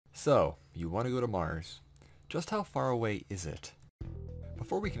So, you want to go to Mars. Just how far away is it?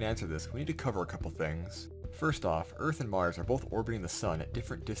 Before we can answer this, we need to cover a couple things. First off, Earth and Mars are both orbiting the Sun at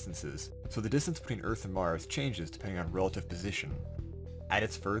different distances, so the distance between Earth and Mars changes depending on relative position. At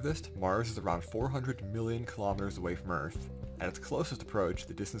its furthest, Mars is around 400 million kilometers away from Earth. At its closest approach,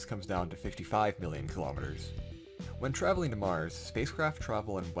 the distance comes down to 55 million kilometers. When traveling to Mars, spacecraft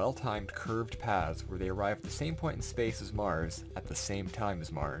travel in well-timed curved paths where they arrive at the same point in space as Mars at the same time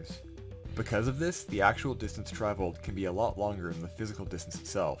as Mars. Because of this, the actual distance traveled can be a lot longer than the physical distance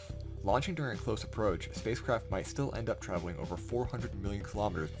itself. Launching during a close approach, a spacecraft might still end up traveling over 400 million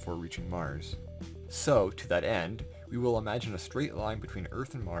kilometers before reaching Mars. So, to that end, we will imagine a straight line between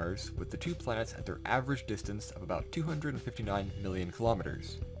Earth and Mars with the two planets at their average distance of about 259 million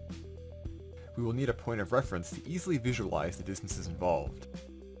kilometers. We will need a point of reference to easily visualize the distances involved.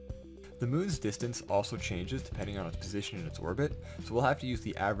 The Moon's distance also changes depending on its position in its orbit, so we'll have to use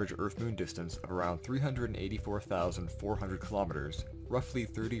the average Earth-Moon distance of around 384,400 kilometers, roughly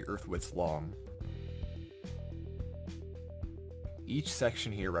 30 Earth widths long. Each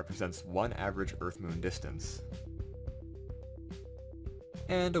section here represents one average Earth-Moon distance.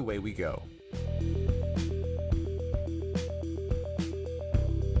 And away we go.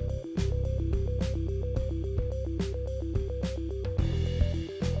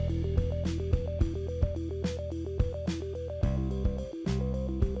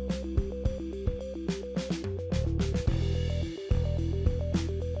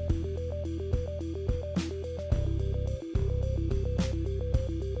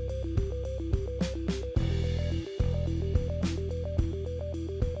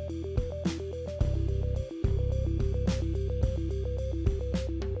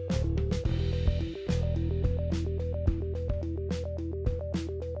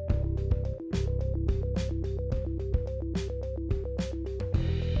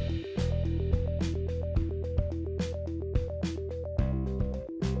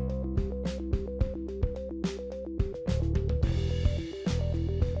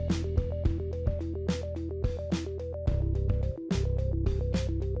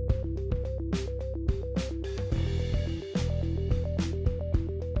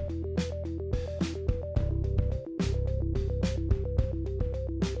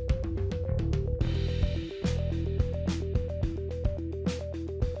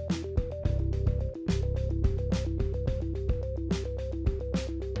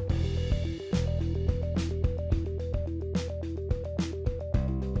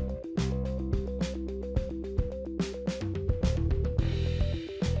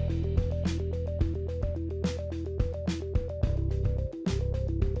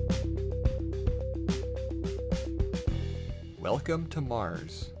 Welcome to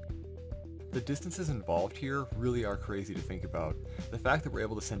Mars. The distances involved here really are crazy to think about. The fact that we're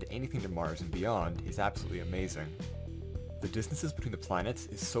able to send anything to Mars and beyond is absolutely amazing. The distances between the planets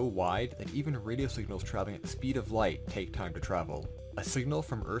is so wide that even radio signals traveling at the speed of light take time to travel. A signal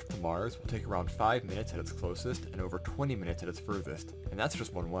from Earth to Mars will take around 5 minutes at its closest and over 20 minutes at its furthest, and that's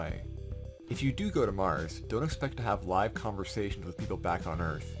just one way. If you do go to Mars, don't expect to have live conversations with people back on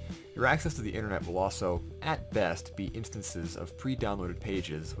Earth. Your access to the internet will also, at best, be instances of pre-downloaded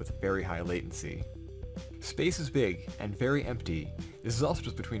pages with very high latency. Space is big and very empty. This is also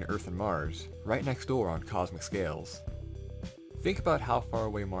just between Earth and Mars, right next door on cosmic scales. Think about how far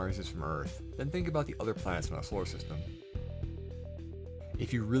away Mars is from Earth, then think about the other planets in our solar system.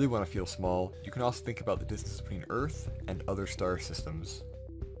 If you really want to feel small, you can also think about the distance between Earth and other star systems.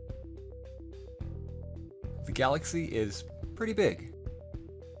 The galaxy is pretty big.